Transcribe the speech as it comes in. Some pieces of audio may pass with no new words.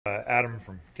Adam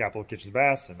from Capital Kitchens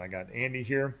Bass, and I got Andy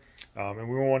here. And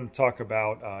we want to talk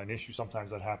about an issue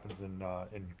sometimes that happens in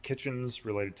kitchens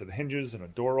related to the hinges and a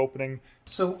door opening.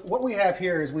 So what we have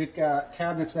here is we've got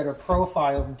cabinets that are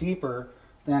profiled deeper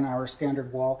than our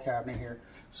standard wall cabinet here.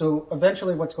 So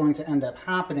eventually what's going to end up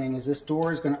happening is this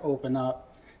door is going to open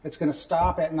up. It's going to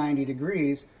stop at 90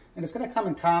 degrees, and it's going to come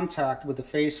in contact with the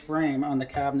face frame on the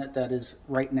cabinet that is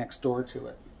right next door to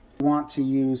it. We want to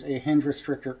use a hinge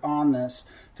restrictor on this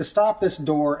to stop this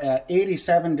door at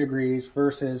 87 degrees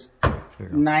versus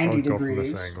 90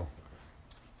 degrees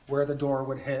where the door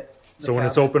would hit the So when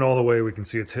it's open all the way, we can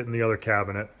see it's hitting the other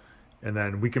cabinet, and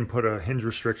then we can put a hinge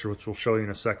restrictor, which we'll show you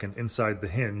in a second, inside the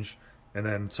hinge. And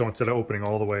then, so instead of opening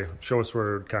all the way, show us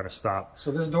where it would kind of stop.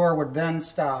 So this door would then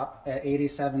stop at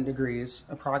 87 degrees,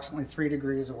 approximately 3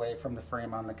 degrees away from the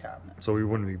frame on the cabinet. So we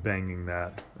wouldn't be banging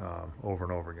that over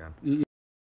and over again.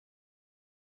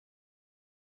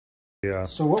 Yeah.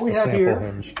 So what we have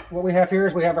here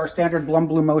is we have our standard Blum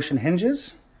Blue Motion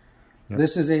hinges. Yep.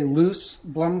 This is a loose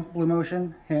Blum Blue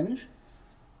Motion hinge.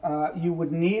 You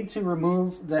would need to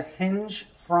remove the hinge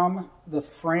from the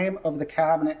frame of the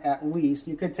cabinet at least.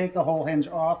 You could take the whole hinge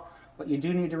off, but you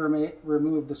do need to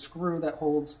remove the screw that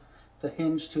holds the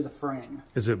hinge to the frame.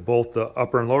 Is it both the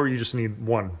upper and lower? You just need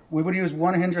one? We would use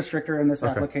one hinge restrictor in this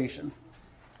application.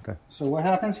 Okay. So what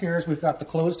happens here is we've got the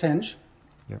closed hinge,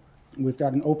 yep. We've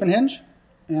got an open hinge,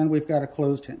 and we've got a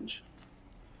closed hinge.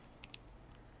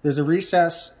 There's a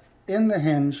recess in the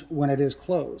hinge when it is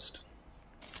closed.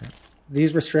 Okay.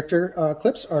 These restrictor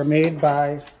clips are made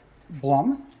by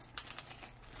Blum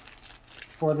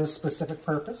for this specific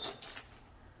purpose.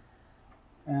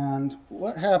 And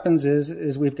what happens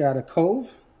is we've got a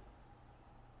cove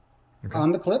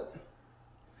on the clip,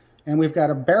 and we've got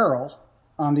a barrel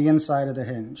on the inside of the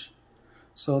hinge.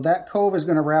 So that cove is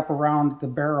going to wrap around the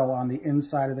barrel on the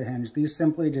inside of the hinge. These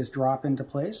simply just drop into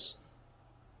place.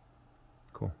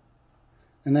 Cool.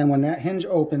 And then when that hinge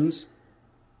opens,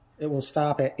 it will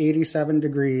stop at 87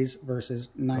 degrees versus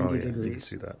 90 degrees. You can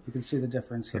see that. You can see the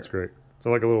difference here. That's great.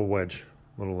 So like a little wedge.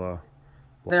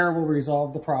 There will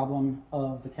resolve the problem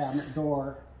of the cabinet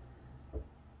door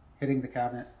hitting the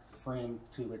cabinet frame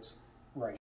to its